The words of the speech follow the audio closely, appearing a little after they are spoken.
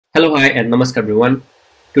Hello, hi, and namaskar everyone.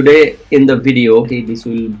 Today in the video, this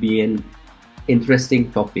will be an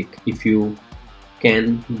interesting topic if you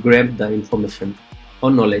can grab the information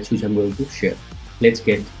or knowledge which I'm going to share. Let's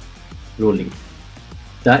get rolling.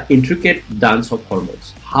 The intricate dance of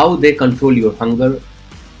hormones, how they control your hunger,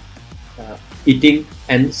 eating,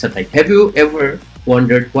 and satiety. Have you ever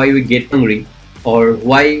wondered why we get hungry or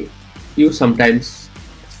why you sometimes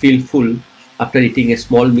feel full after eating a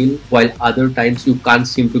small meal while other times you can't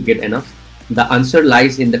seem to get enough? The answer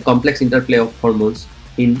lies in the complex interplay of hormones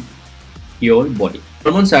in your body.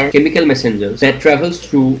 Hormones are chemical messengers that travels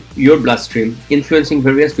through your bloodstream, influencing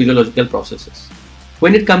various physiological processes.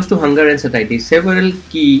 When it comes to hunger and satiety, several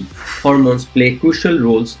key hormones play crucial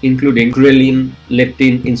roles, including ghrelin,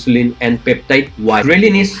 leptin, insulin, and peptide Y.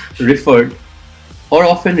 Ghrelin is referred or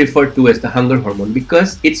often referred to as the hunger hormone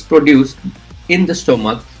because it's produced in the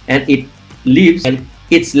stomach and it leaves and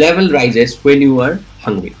its level rises when you are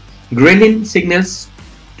hungry. Ghrelin signals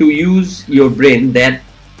to use your brain that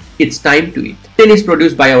it's time to eat. Leptin is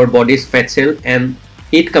produced by our body's fat cell and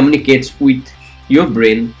it communicates with your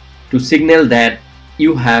brain to signal that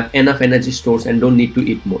you have enough energy stores and don't need to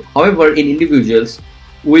eat more. However, in individuals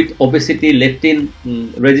with obesity, leptin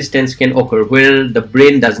resistance can occur where the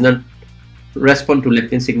brain does not respond to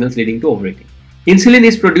leptin signals, leading to overeating. Insulin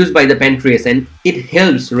is produced by the pancreas and it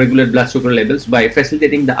helps regulate blood sugar levels by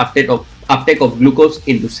facilitating the uptake of glucose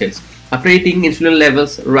into cells. After eating, insulin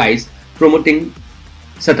levels rise, promoting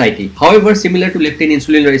satiety. However, similar to leptin,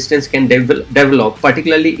 insulin resistance can develop,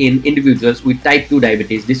 particularly in individuals with type 2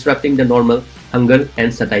 diabetes, disrupting the normal hunger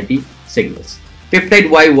and satiety signals. Peptide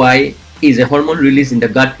YY is a hormone released in the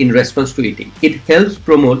gut in response to eating. It helps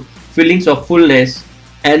promote feelings of fullness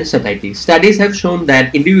and satiety. Studies have shown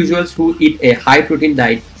that individuals who eat a high protein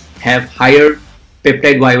diet have higher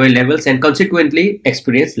peptide YY levels and consequently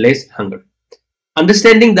experience less hunger.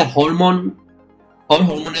 Understanding the hormonal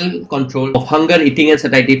control of hunger, eating, and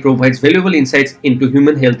satiety provides valuable insights into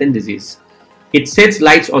human health and disease. It sheds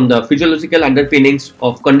light on the physiological underpinnings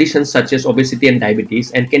of conditions such as obesity and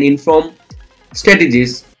diabetes and can inform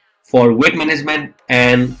strategies for weight management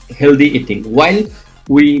and healthy eating. While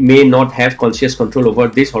we may not have conscious control over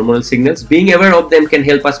these hormonal signals, being aware of them can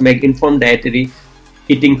help us make informed dietary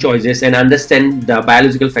eating choices and understand the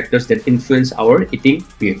biological factors that influence our eating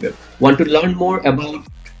behavior. Want to learn more about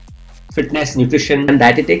fitness, nutrition, and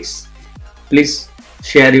dietetics? Please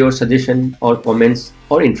share your suggestion or comments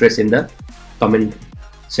or interest in the comment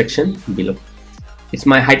section below. It's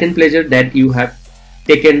my heightened pleasure that you have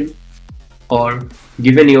taken or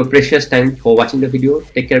given your precious time for watching the video.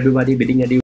 Take care everybody. Bidding adieu.